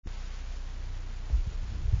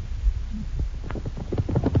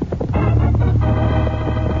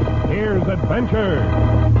adventure.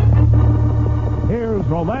 Here's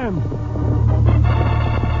romance.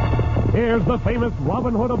 Here's the famous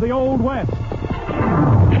Robin Hood of the Old West.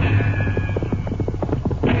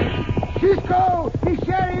 Cisco! The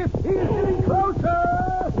sheriff! He's getting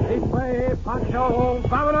closer! This way, Pancho!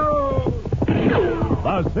 Vámonos!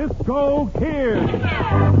 The Cisco Kid.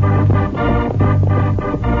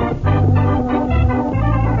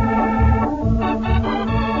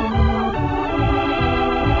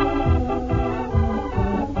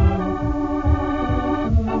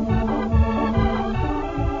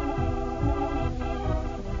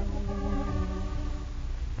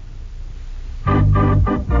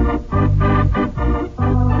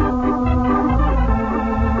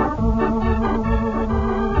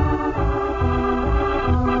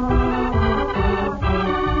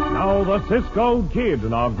 The Cisco Kid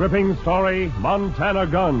in our gripping story, Montana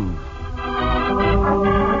Guns.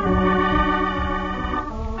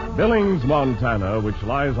 Billings, Montana, which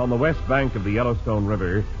lies on the west bank of the Yellowstone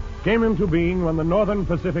River, came into being when the Northern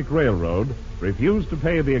Pacific Railroad refused to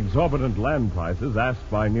pay the exorbitant land prices asked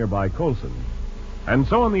by nearby Colson. And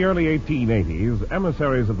so in the early 1880s,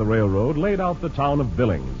 emissaries of the railroad laid out the town of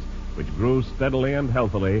Billings, which grew steadily and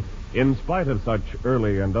healthily in spite of such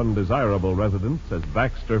early and undesirable residents as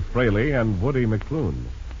Baxter Fraley and Woody McClune.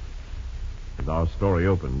 As our story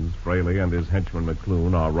opens, Fraley and his henchman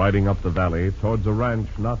McClune are riding up the valley towards a ranch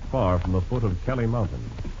not far from the foot of Kelly Mountain.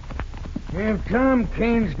 If Tom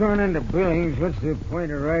Kane's gone into Billings, what's the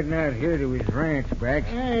point of riding out here to his ranch, Bax?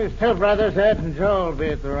 His two brothers, Ed and Joe, will be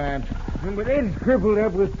at the ranch. But Ed's crippled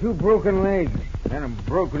up with 2 broken legs. And I'm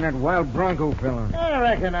broken that wild bronco fella. I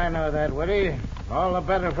reckon I know that, Woody. All the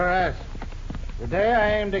better for us. Today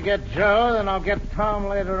I aim to get Joe, then I'll get Tom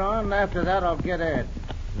later on, and after that I'll get Ed.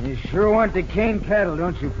 You sure want the Kane cattle,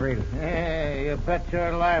 don't you, Fraley? Hey, you bet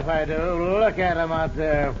your life I do. Look at 'em out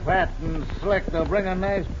there, fat and slick. They'll bring a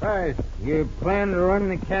nice price. You plan to run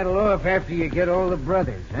the cattle off after you get all the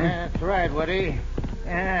brothers, huh? That's right, Woody.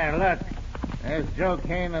 Yeah, look. There's Joe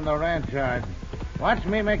Kane in the ranch yard. Watch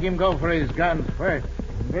me make him go for his guns first.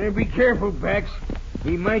 You better be careful, Bax.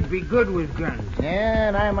 He might be good with guns. Yeah,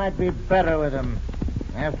 and I might be better with them.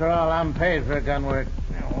 After all, I'm paid for gun work.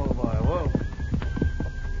 Oh, boy, whoa.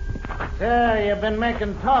 So, you've been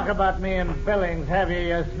making talk about me in Billings, have you,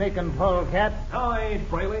 you sneaking polecat? No, I ain't,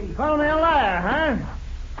 Fraley. Call me a liar,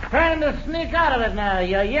 huh? Trying to sneak out of it now.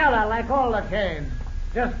 You're yellow like all the Canes.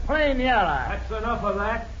 Just plain yellow. That's enough of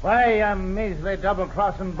that. Why, you measly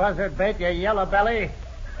double-crossing buzzard bait, you yellow belly.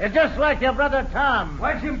 You're just like your brother Tom.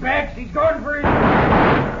 Watch him, Bax. He's going for his...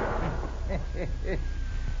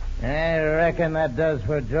 I reckon that does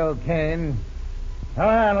for Joe Kane. Come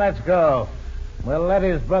on, let's go. We'll let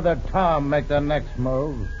his brother Tom make the next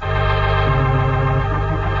move.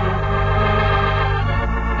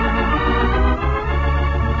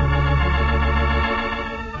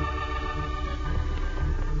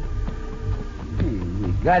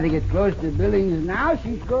 Got to get close to Billings now,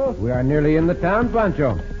 Cisco. We are nearly in the town,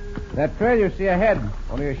 Pancho. That trail you see ahead,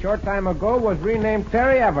 only a short time ago, was renamed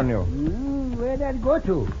Terry Avenue. Where'd that go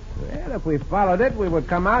to? Well, if we followed it, we would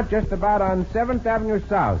come out just about on 7th Avenue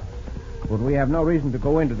South. But we have no reason to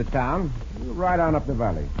go into the town. We'll ride on up the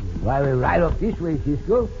valley. Why, we ride up this way,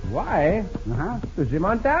 Cisco. Why? Uh-huh. To see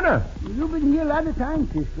Montana. You've been here a lot of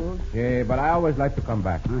times, Cisco. Yeah, but I always like to come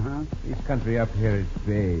back. Uh-huh. This country up here is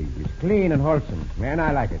big. It's clean and wholesome. Man,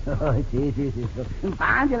 I like it. Oh, see, Cisco.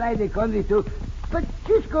 And you like the country, too. But,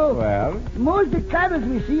 Cisco... Well? Most of the cattle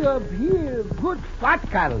we see up here, good fat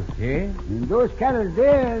cattle. Yeah? And those cattle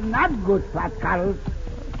there, not good fat cattle.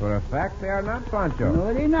 For a fact, they are not, Pancho.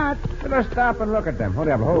 No, they're not. Let us stop and look at them. Hold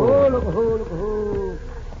up, Oh, look.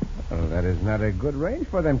 Oh, that is not a good range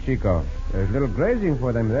for them, Chico. There's little grazing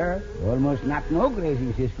for them there. Almost not no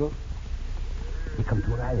grazing, Cisco. They come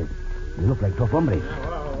to ride. They look like tough hombres.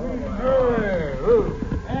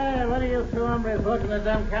 Hey, what are you two hombres looking at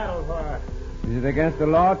them cattle for? Is it against the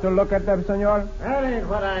law to look at them, senor? That ain't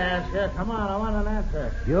what I asked you. Come on, I want an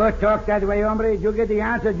answer. You talk that way, hombre. You get the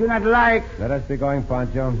answer you not like. Let us be going,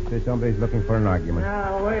 Pancho. This hombre is looking for an argument.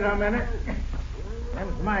 Now, wait a minute.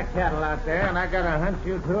 Them's my cattle out there, and I got a hunch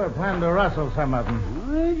you two are planning to rustle some of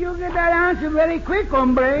them. You get that answer very quick,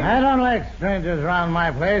 hombre. I don't like strangers around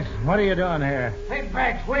my place. What are you doing here? Hey,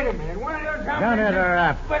 Bax, wait a minute. One of those hombres... Don't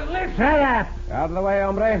interrupt. But listen... Shut up. Out of the way,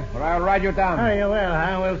 hombre, or I'll ride you down. Oh, you will,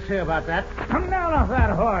 huh? We'll see about that. Come down off that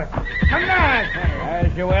horse. Come down.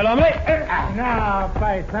 As you will, hombre. Now,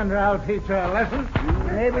 by thunder, I'll teach you a lesson.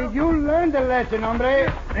 Maybe you learned the lesson,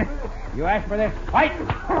 hombre. You asked for this fight,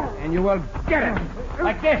 and you will get it.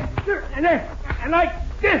 Like this, and this, and like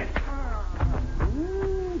this.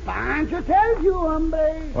 Pancho tells you,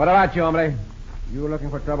 hombre. What about you, hombre? You looking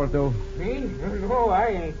for trouble, too? Me? No, I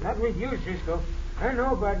ain't. Not with you, Cisco. I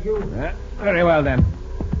know about you. Very well, then.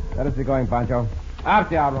 Let us be going, Pancho. Out,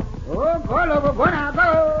 Diablo. Oh, go, loco, go now,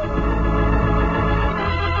 go.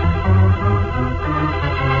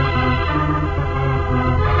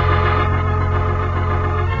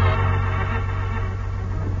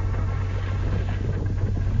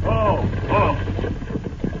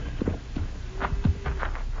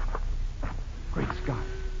 Great Scott.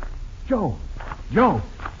 Joe. Joe.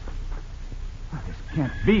 Oh, this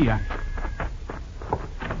can't be.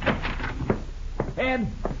 Ed.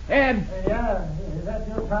 Yeah, is that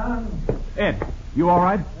you, Tom? Ed, you all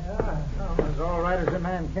right? Yeah, I'm as all right as a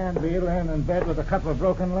man can be, laying in bed with a couple of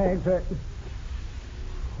broken legs.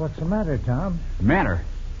 What's the matter, Tom? Matter?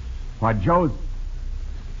 Why, Joe's...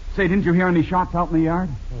 Say, didn't you hear any shots out in the yard?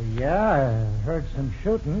 Well, yeah, I heard some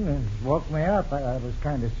shooting and woke me up. I was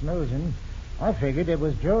kind of snoozing. I figured it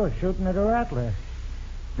was Joe shooting at a rattler.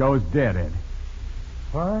 Joe's dead, Ed.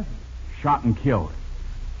 What? Shot and killed.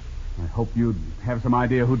 I hope you'd have some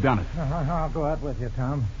idea who done it. I'll go out with you,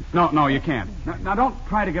 Tom. No, you can't. Now, don't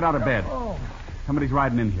try to get out of bed. Oh. Somebody's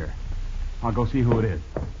riding in here. I'll go see who it is.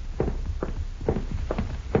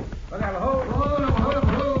 Buenos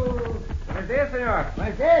dias, senor.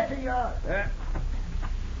 Buenos dias, senor.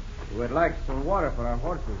 We would like some water for our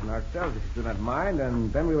horses and ourselves, if you do not mind,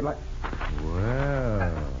 and then we would like...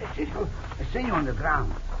 Well... Cisco, senor on the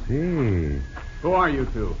ground. See. Who are you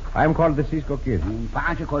two? I'm called the Cisco Kid.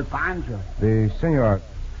 Pancho called Pancho. The senor,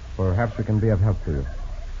 perhaps we can be of help to you.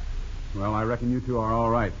 Well, I reckon you two are all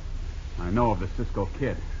right. I know of the Cisco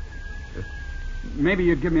Kid. Maybe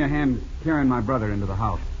you'd give me a hand carrying my brother into the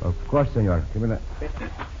house. Of course, senor. Give me that.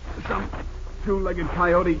 Some two-legged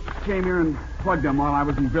coyote came here and plugged him while I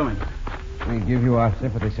was in Billings. We give you our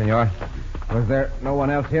sympathy, senor. Was there no one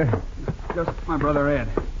else here? Just my brother Ed.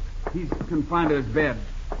 He's confined to his bed.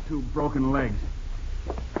 2 broken legs.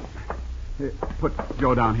 Here, put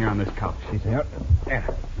Joe down here on this couch. Si, senor. There.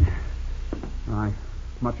 I'm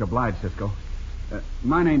much obliged, Cisco.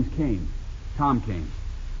 My name's Kane. Tom Kane.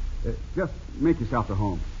 Just make yourself at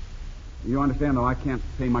home. You understand, though, I can't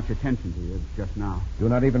pay much attention to you just now. Do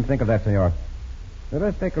not even think of that, senor. Let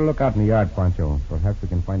us take a look out in the yard, Pancho. Perhaps we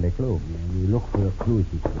can find a clue. Yeah, we look for a clue,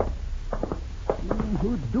 Cisco.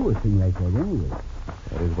 Who'd do a thing like that anyway?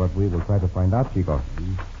 That is what we will try to find out, Chico.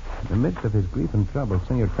 In the midst of his grief and trouble,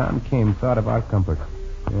 Senor Tom Kane thought of our comfort.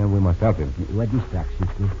 And we must help him. What is tracks,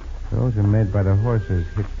 Cisco? Those are made by the horses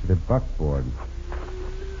hitched to the buckboard.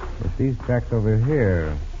 But these tracks over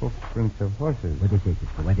here, footprints of horses. What they say,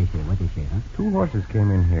 Cisco? What they say, huh? 2 horses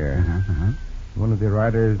came in here. Uh-huh. One of the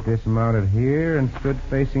riders dismounted here and stood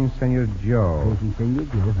facing Senor Joe. Facing Senor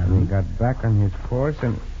Joe, huh? And he got back on his horse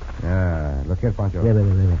and... look here, Pancho. Wait.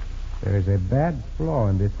 There is a bad flaw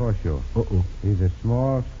in this horseshoe. Uh-oh. It is a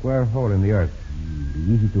small square hole in the earth. Be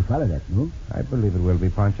easy to follow that, no? I believe it will be,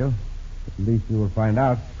 Pancho. At least we will find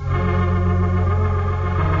out.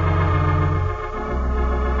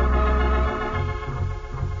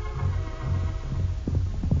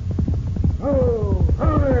 Oh,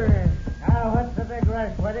 hurry! Now, what's the big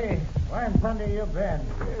rush, Woody? Where in thunder you been?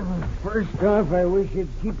 First off, I wish you'd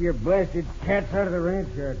keep your blasted cats out of the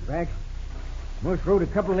ranch yard, Bax. Most rode a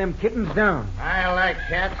couple of them kittens down. I like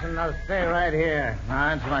cats, and they'll stay right here. Now,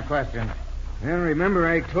 answer my question. And remember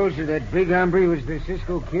I told you that big hombre was the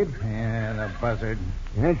Cisco Kid? Yeah, the buzzard.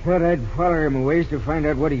 I thought I'd follow him a ways to find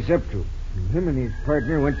out what he's up to. Him and his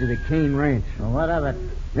partner went to the Kane Ranch. Well, what of it?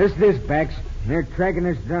 Just this, Bax. They're tracking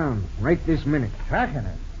us down right this minute. Tracking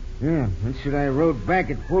it? Yeah, that's what I rode back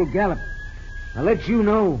at full gallop. I'll let you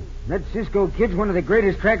know, that Cisco Kid's one of the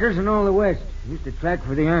greatest trackers in all the West. He used to track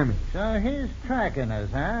for the Army. So he's tracking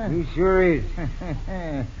us, huh? He sure is.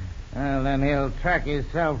 Well, then he'll track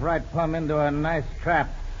himself right plumb into a nice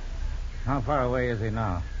trap. How far away is he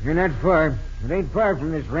now? You're not far. It ain't far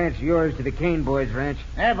from this ranch of yours to the Kane boys' ranch.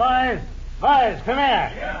 Hey, boys! Boys, come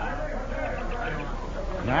here!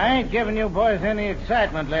 Now, I ain't giving you boys any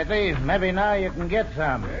excitement lately. Maybe now you can get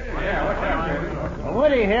some. Well,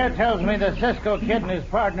 Woody here tells me the Cisco Kid and his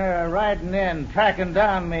partner are riding in, tracking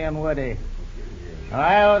down me and Woody.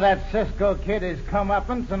 I owe that Cisco Kid his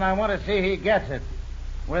comeuppance, and I want to see he gets it.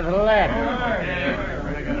 With lead.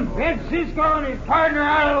 Get Cisco and his partner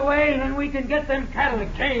out of the way, and then we can get them cattle to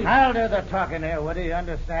Kane. I'll do the talking here, Woody, you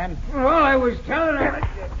understand? Well, I was telling her...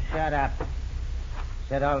 Shut up.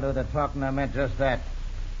 Said I'll do the talking, I meant just that.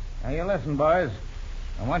 Now, you listen, boys.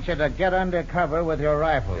 I want you to get under cover with your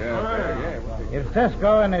rifles. If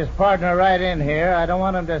Cisco and his partner ride in here, I don't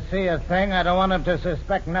want him to see a thing. I don't want him to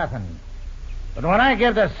suspect nothing. But when I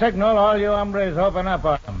give the signal, all you hombres open up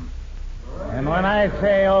on them. And when I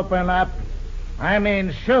say open up, I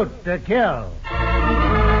mean shoot to kill.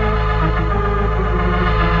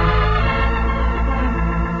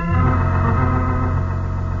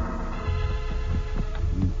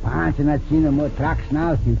 Pancho not seen no more tracks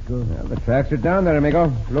now, Cisco. Well, the tracks are down there,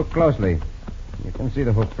 amigo. Look closely. You can see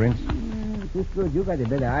the hoof prints. Cisco, you got the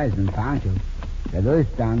better eyes than Pancho. Those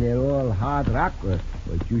down there all hard rock. But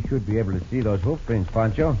you should be able to see those hoof prints,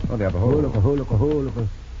 Pancho. Oh, they have a hole. Look.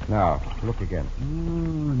 Now, look again. Oh,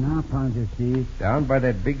 now Pancho see. Down by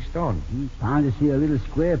that big stone. Pancho see a little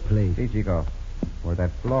square place. See, Chico, where that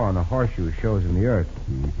flaw on the horseshoe shows in the earth.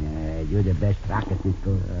 You're the best rocker,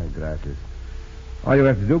 Cisco. Gracias. All you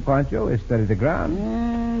have to do, Pancho, is study the ground.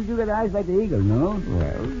 You got eyes like the eagle, no?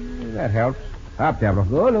 Well, that helps. Up, Diablo.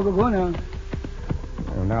 Go now.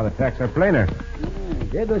 Well, now the tracks are plainer.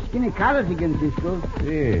 They're those skinny collars again, Cisco.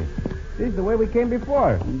 See, this is the way we came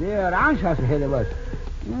before. And they're a round house ahead of us.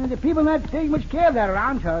 The people not taking much care of that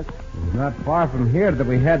round house. It's not far from here that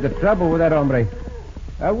we had the trouble with that hombre.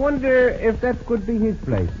 I wonder if that could be his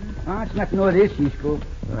place. It's not no this, Cisco.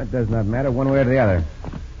 That does not matter one way or the other.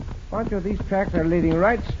 Pancho, these tracks are leading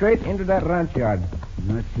right straight into that ranch yard.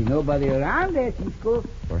 Not see nobody around there, Cisco.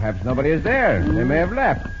 Perhaps nobody is there. They may have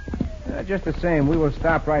left. Just the same, we will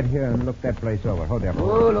stop right here and look that place over. Hold there.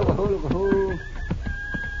 Look.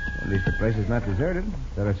 At least the place is not deserted.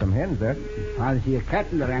 There are some hens there. Pancho see a cat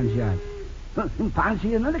in the ranch yard. Pancho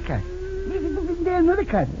see another cat. There's another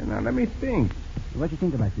cat. Now, let me think. What do you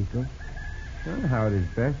think about, Cisco? Well, how it is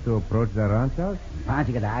best to approach the ranch house?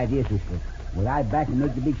 Pancho got an idea, Cisco. We'll ride back and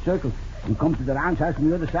make the big circle and come to the ranch house from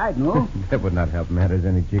the other side, no? That would not help matters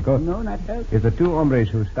any, Chico. No, not help. If the two hombres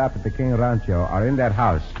who stopped at the King Rancho are in that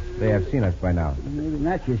house, they have seen us by now. Maybe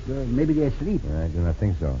not, Cisco. Maybe they're asleep. I do not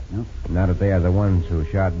think so. No? Now that they are the ones who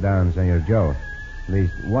shot down Senor Joe, at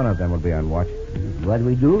least one of them will be on watch. What do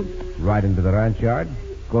we do? Ride into the ranch yard,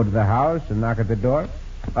 go to the house and knock at the door.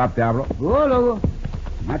 Up, Diablo. Go, Logo.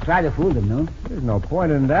 Not try to fool them, no? There's no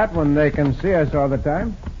point in that when they can see us all the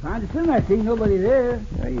time. I'm still not seeing nobody there.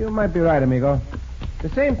 You might be right, amigo. At the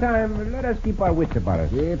same time, let us keep our wits about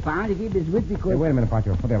us. Yeah, Pancho keep his wits because... Hey, wait a minute,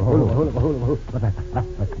 Pancho. Hold on.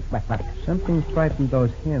 Something frightened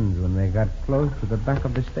those hens when they got close to the back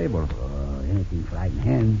of the stable. Oh, anything frightened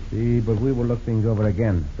hens. See, but we will look things over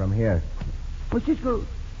again from here. Well, Cisco,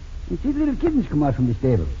 you see the little kittens come out from the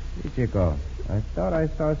stable. See, Chico, I thought I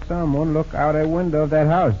saw someone look out a window of that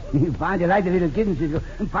house. Pancho like the little kittens, Cisco.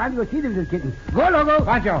 And Pancho go see the little kittens. Go, Logo.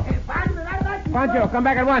 Pancho. Hey, Pancho, right, Pancho, come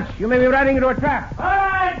back at once. You may be riding into a trap. All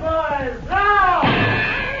right, boys, now!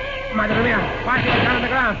 Madre mia, Pancho is down on the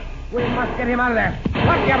ground. We must get him out of there.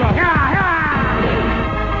 What, Diablo? Here!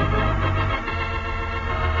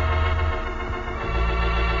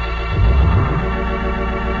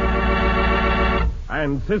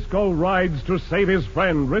 And Cisco rides to save his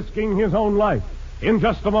friend, risking his own life. In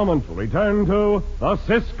just a moment, we'll return to the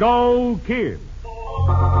Cisco Kid.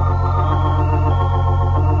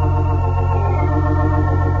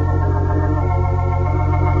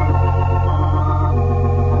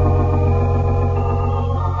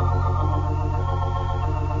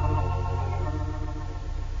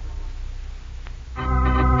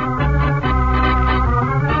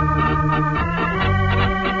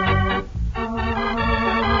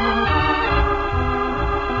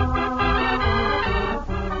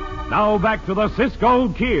 Now back to the Cisco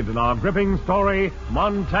Kid in our gripping story,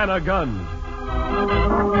 Montana Guns.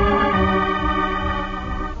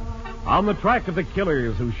 On the track of the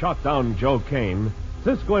killers who shot down Joe Kane,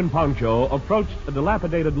 Cisco and Pancho approached a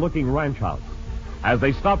dilapidated-looking ranch house. As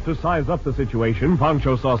they stopped to size up the situation,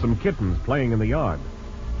 Pancho saw some kittens playing in the yard.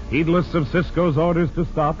 Heedless of Cisco's orders to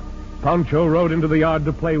stop, Pancho rode into the yard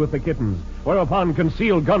to play with the kittens, whereupon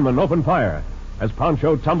concealed gunmen opened fire. As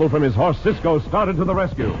Pancho tumbled from his horse, Cisco started to the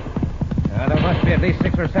rescue. There must be at least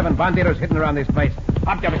 6 or 7 banditos hidden around this place.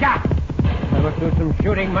 Up, Jump, yeah! I must do some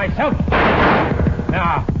shooting myself.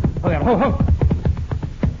 Now, hold there, ho!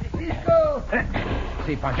 Cisco!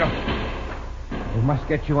 See, Pancho. We must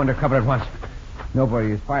get you under cover at once.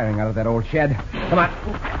 Nobody is firing out of that old shed. Come on.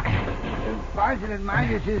 Pancho didn't mind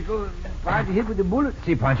you, Cisco. Pancho hit with the bullet.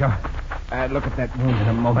 See, Pancho. Look at that wound in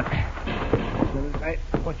a moment. I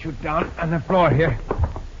put you down on the floor here.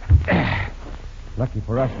 Lucky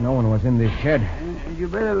for us, no one was in this shed. You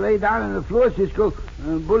better lay down on the floor, Cisco.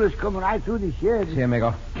 Bullets coming right through the shed. See,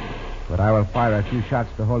 amigo. But I will fire a few shots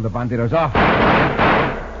to hold the banditos off.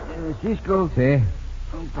 Cisco. See?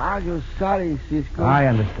 Pancho's sorry, Cisco. I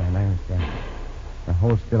understand. Now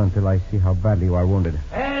hold still until I see how badly you are wounded.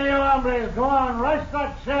 Hey, you hombres, go on, rush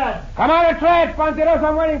that shed. Come on and try it, banditos.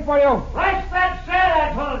 I'm waiting for you. Rush that shed!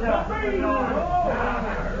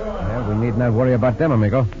 Well, we need not worry about them,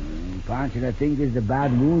 amigo. Pancho, I think it's a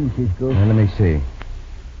bad wound, Cisco. Now, let me see.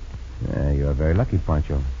 You are very lucky,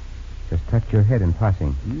 Pancho. Just touch your head in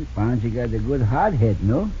passing. Pancho got a good hard head,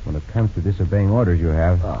 no? When it comes to disobeying orders, you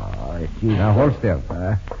have. Oh, Cisco. Now, hold still.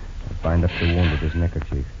 I'll bind up the wound with this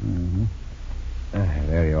neckerchief. Mm-hmm.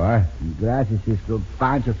 There you are. Gracias, Cisco.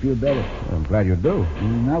 Pancho feel better. I'm glad you do.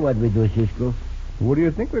 Now what we do, Cisco? What do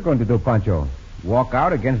you think we're going to do, Pancho? Walk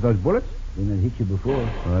out against those bullets? Didn't hit you before.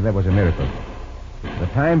 Oh, that was a miracle. For the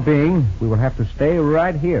time being, we will have to stay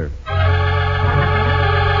right here.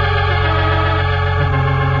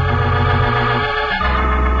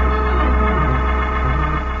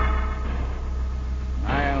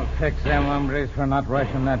 I'll fix them hombres for not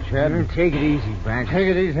rushing that shed. Take it easy, Pancho. Take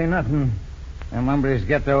it easy, nothing. Them hombres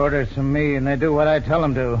get their orders from me, and they do what I tell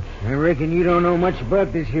them to. I reckon you don't know much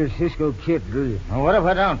about this here Cisco kid, do you? Well, what if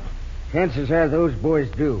I don't? Chances are those boys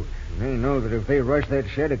do. They know that if they rush that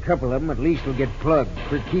shed, a couple of them at least will get plugged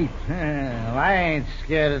for keeps. Well, I ain't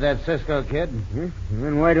scared of that Cisco kid.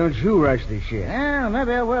 Then why don't you rush the shed? Yeah,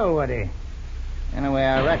 maybe I will, Woody. Anyway,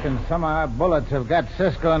 I reckon some of our bullets have got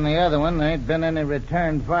Cisco and the other one. There ain't been any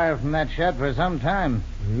return fire from that shed for some time.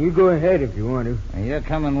 You go ahead if you want to. You're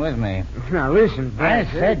coming with me. Now, listen, I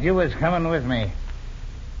Pancho. said you was coming with me.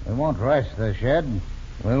 We won't rush the shed.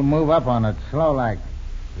 We'll move up on it, slow like.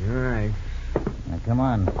 All right. Now, come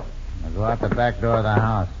on. We'll go out the back door of the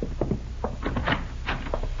house.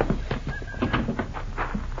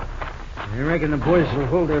 I reckon the boys will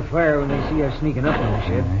hold their fire when they see us sneaking up on the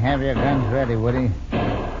shed. Have your guns ready, Woody.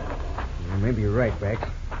 Maybe you're right, Bax.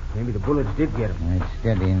 Maybe the bullets did get them. Right,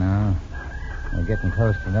 steady now. We're getting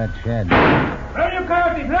close to that shed. Where you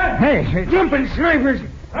coyotes, huh? Hey, Jumping snipers!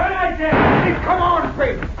 All right, then. Hey, come on,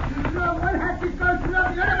 Fred! That's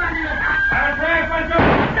right, Pancho.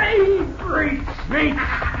 Hey, great snakes!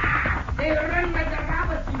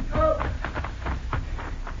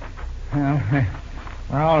 Well,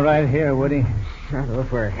 we're all right here, Woody. Shut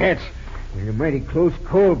off our hats. We're in a mighty close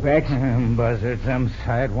call, Bax. Buzzards, them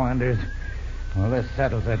sidewinders. Well, this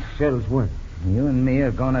settles it. Settles what? You and me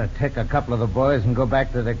are going to take a couple of the boys and go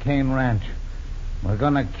back to the Kane Ranch. We're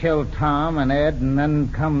going to kill Tom and Ed, and then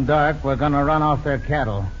come dark, we're going to run off their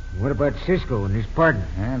cattle. What about Cisco and his partner?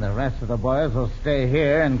 And the rest of the boys will stay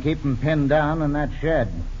here and keep them pinned down in that shed.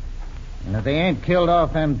 And if they ain't killed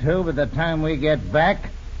off them two by the time we get back,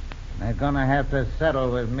 they're going to have to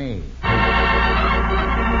settle with me.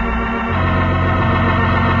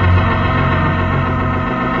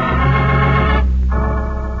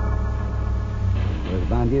 Those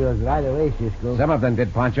bandidos right away, Cisco. Some of them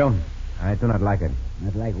did, Pancho. I do not like it.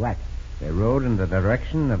 Not like what? They rode in the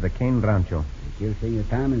direction of the Kane Rancho. Kill Senor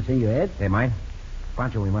Tom and Senor Ed? They might.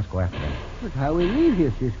 Pancho, we must go after them. But how we leave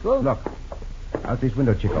here, Cisco? Look. Out this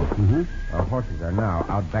window, Chico. Mm-hmm. Our horses are now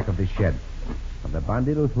out back of this shed. Of the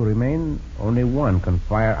bandidos who remain, only one can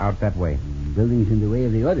fire out that way. Buildings in the way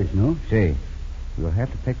of the others, no? See, we'll have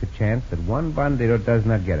to take the chance that one bandido does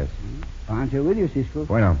not get us. Pancho with you, Cisco.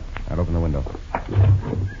 Bueno, I'll open the window.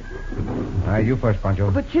 You first, Pancho.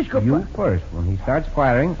 But Cisco... You first. When he starts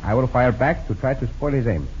firing, I will fire back to try to spoil his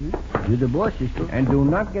aim. You're the boss, Cisco. And do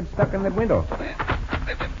not get stuck in that window.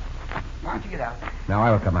 Pancho, get out. Now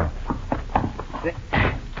I will come out.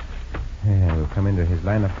 We'll come into his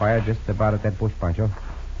line of fire just about at that bush, Pancho.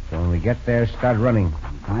 So when we get there, start running.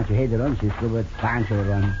 Pancho hate to run, Cisco, but Pancho will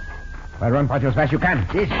run. Well, run, Pancho, as fast as you can.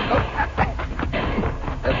 Cisco.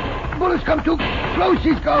 Bullets come too close,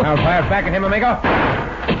 Cisco. Now fire back at him, amigo.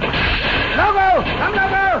 Logo! Come,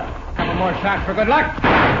 Logo! Couple more shots for good luck.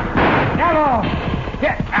 Bravo!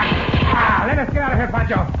 Here. Let us get out of here,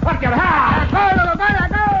 Pancho. Fuck you. Go, Logo,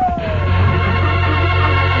 go!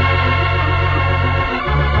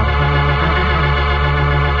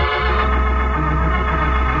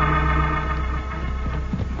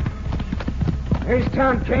 There's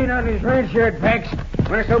Tom Kane on his ranch here at Bax.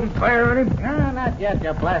 Want us to open fire on him? No, not yet,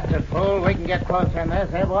 you blasted fool. We can get closer than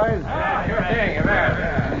this, eh, boys? Sure thing, you're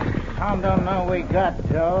there. Tom don't know we got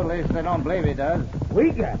Joe. At least I don't believe he does. We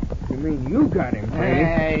got him. You mean you got him, Freddy?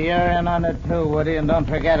 Hey, you're in on it too, Woody, and don't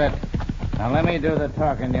forget it. Now, let me do the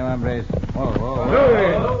talking, you hombres. Whoa, whoa,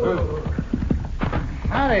 whoa.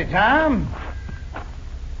 Howdy, Tom.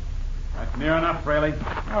 That's near enough, Fraley.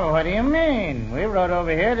 Oh, what do you mean? We rode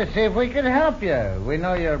over here to see if we could help you. We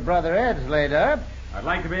know your brother Ed's laid up. I'd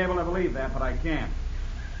like to be able to believe that, but I can't.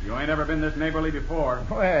 You ain't ever been this neighborly before.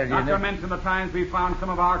 Well, Not to mention the times we found some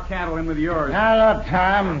of our cattle in with yours. Now, look,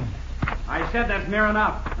 Tom. I said that's near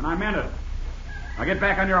enough, and I meant it. Now get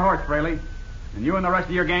back on your horse, Fraley. And you and the rest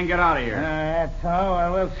of your gang get out of here. That's all.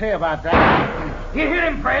 Well, we'll see about that. You hit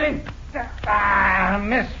him, Fraley.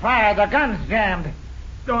 Misfire. The gun's jammed.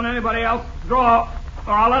 Don't anybody else draw,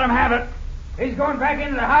 or I'll let him have it. He's going back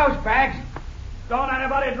into the house, Bax. Don't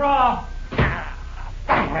anybody draw.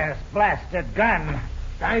 This blasted gun.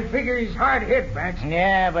 I figure he's hard hit, Bax.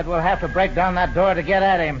 Yeah, but we'll have to break down that door to get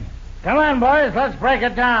at him. Come on, boys. Let's break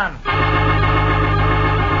it down.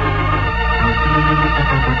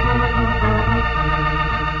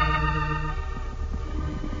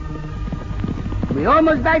 We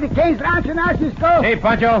almost back to Kane's Rancho now, Cisco. Hey,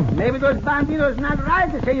 Pancho. Maybe those bandidos not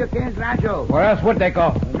right to say you're Kane's Rancho. Where else would they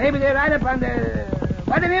go? Maybe they're right up on the...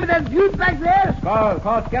 What's the name of that butte back there?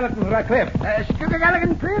 Call Skeletons Rock Cliff.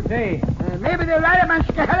 Skahaligan Cliff? See. Maybe they're right up on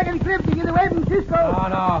Skahaligan Cliff to get away from Cisco.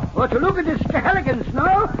 No. Or to look at the Skahaligans,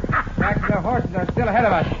 no? Back the horses are still ahead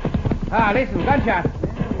of us. Ah, listen, gunshot.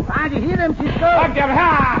 Can't you hear them, Cisco? Look, them.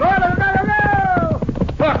 Ha!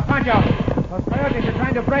 Go! Look, Pancho. Those coyotes are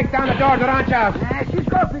trying to break down the door of the ranch house.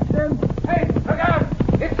 Cisco fixed them. Hey, look out!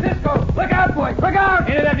 It's Cisco! Look out, boys! Look out!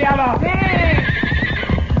 Into the Diablo! Hey!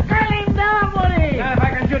 Cut him down, buddy! Now, if I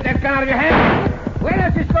can shoot that gun out of your hand. Wait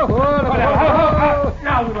a Cisco. Ho.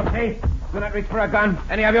 Now we will see. Do not reach for a gun,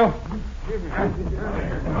 any of you.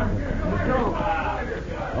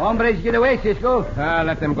 Hombres get away, Cisco.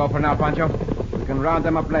 Let them go for now, Pancho. We can round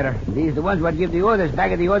them up later. These are the ones what give the orders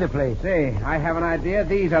back at the other place. See, I have an idea.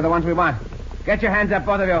 These are the ones we want. Get your hands up,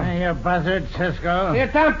 both of you. Hey, you buzzard, Cisco. Here,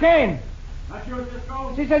 Tom Kane. Not sure,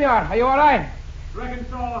 Cisco. Si, senor. Are you all right? Reckon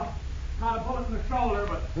so. Got a bullet in the shoulder,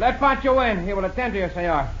 but Let Pancho in. He will attend to you,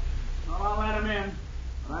 senor. I'll let him in.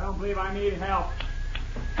 But I don't believe I need help.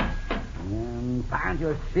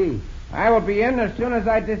 Pancho, see. I will be in as soon as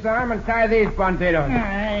I disarm and tie these bandidos.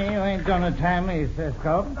 You ain't gonna tie me,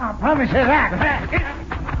 Cisco. I promise you that.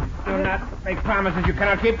 Do not make promises you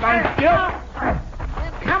cannot keep, Pancho.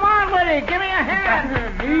 Come on, Woody. Give me a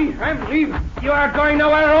hand. Me? I'm leaving. You are going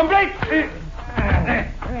nowhere, hombre.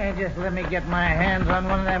 Just let me get my hands on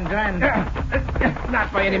one of them guns.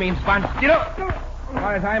 Not by any means, Pancho. As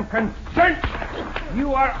far as I'm concerned,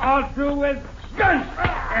 you are all through with guns.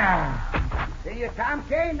 See you, Tom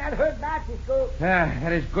Kane. That hurt bad, Cisco.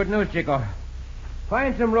 That is good news, Chico.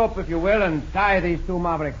 Find some rope, if you will, and tie these two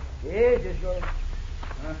mavericks. Yes, Cisco.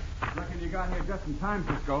 Reckon you got here just in time,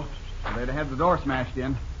 Cisco. They'd have had the door smashed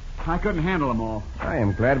in. I couldn't handle them all. I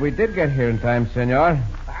am glad we did get here in time, senor.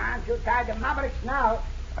 Pancho tied the mavericks now.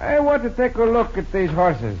 I want to take a look at these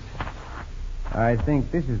horses. I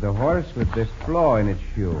think this is the horse with this flaw in its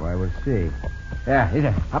shoe. I will see. Yeah,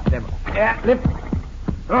 here. Up there. Yeah, lift.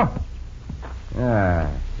 Oh.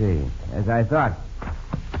 See. As I thought.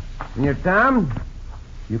 Senor Tom,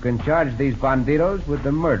 you can charge these bandidos with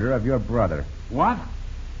the murder of your brother. What?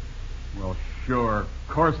 Well, sure. Of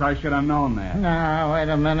course I should have known that. No, wait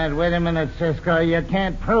a minute, Cisco. You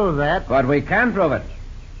can't prove that. But we can prove it.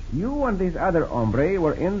 You and this other hombre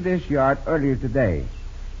were in this yard earlier today.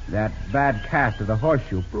 That bad cast of the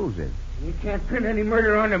horseshoe proves it. You can't pin any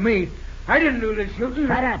murder onto me. I didn't do the shooting.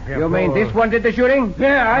 Shut up, You mean this one did the shooting?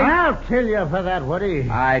 Yeah, I'll kill you for that, Woody.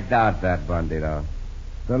 I doubt that, bandito.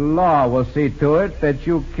 The law will see to it that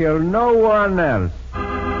you kill no one else.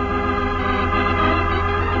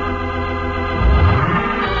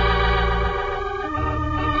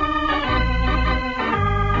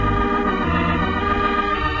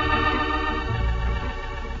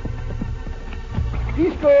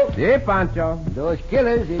 Cisco. Si, Pancho. Those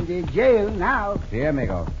killers in the jail now. Si,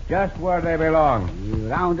 amigo. Just where they belong. You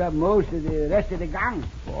round up most of the rest of the gang.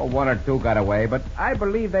 Oh, one or two got away, but I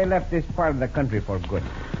believe they left this part of the country for good.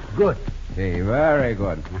 Good. Si, very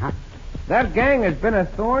good. Uh-huh. That gang has been a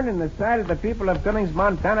thorn in the side of the people of Billings,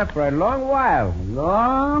 Montana for a long while.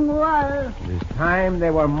 Long while. This time they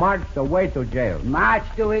were marched away to jail. March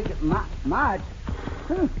to it. March?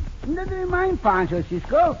 Huh. Never mind, Pancho,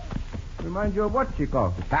 Cisco. Remind you of what,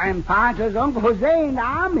 Chico? The time Pancho's Uncle Jose in the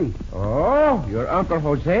army. Oh, your Uncle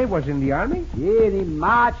Jose was in the army? Yeah, he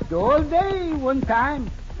marched all day one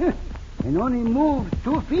time. And only moved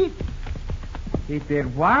 2 feet. He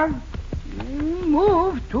did what?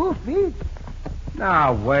 Moved 2 feet.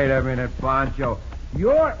 Now, wait a minute, Pancho.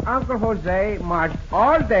 Your Uncle Jose marched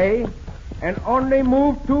all day and only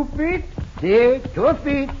moved 2 feet? See, 2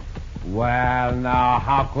 feet. Well, now,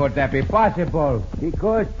 how could that be possible?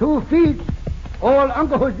 Because 2 feet, all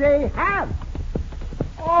Uncle Jose have.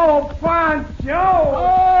 Oh, Pancho!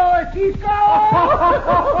 Oh, Cisco!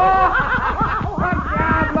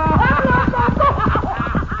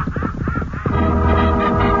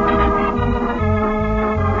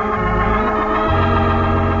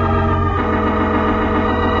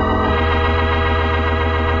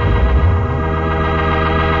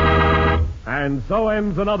 And so ends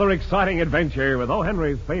begins another exciting adventure with O.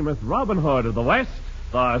 Henry's famous Robin Hood of the West,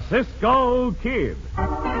 the Cisco Kid.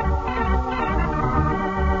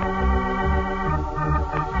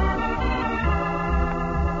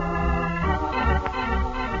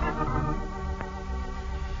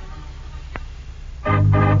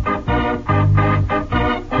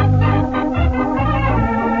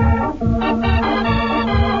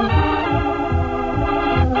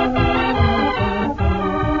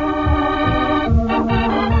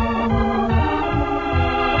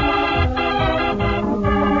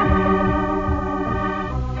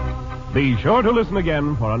 Be sure to listen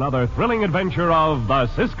again for another thrilling adventure of the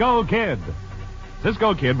Cisco Kid.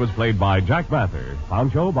 Cisco Kid was played by Jack Mather,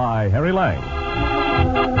 Pancho by Harry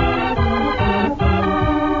Lang.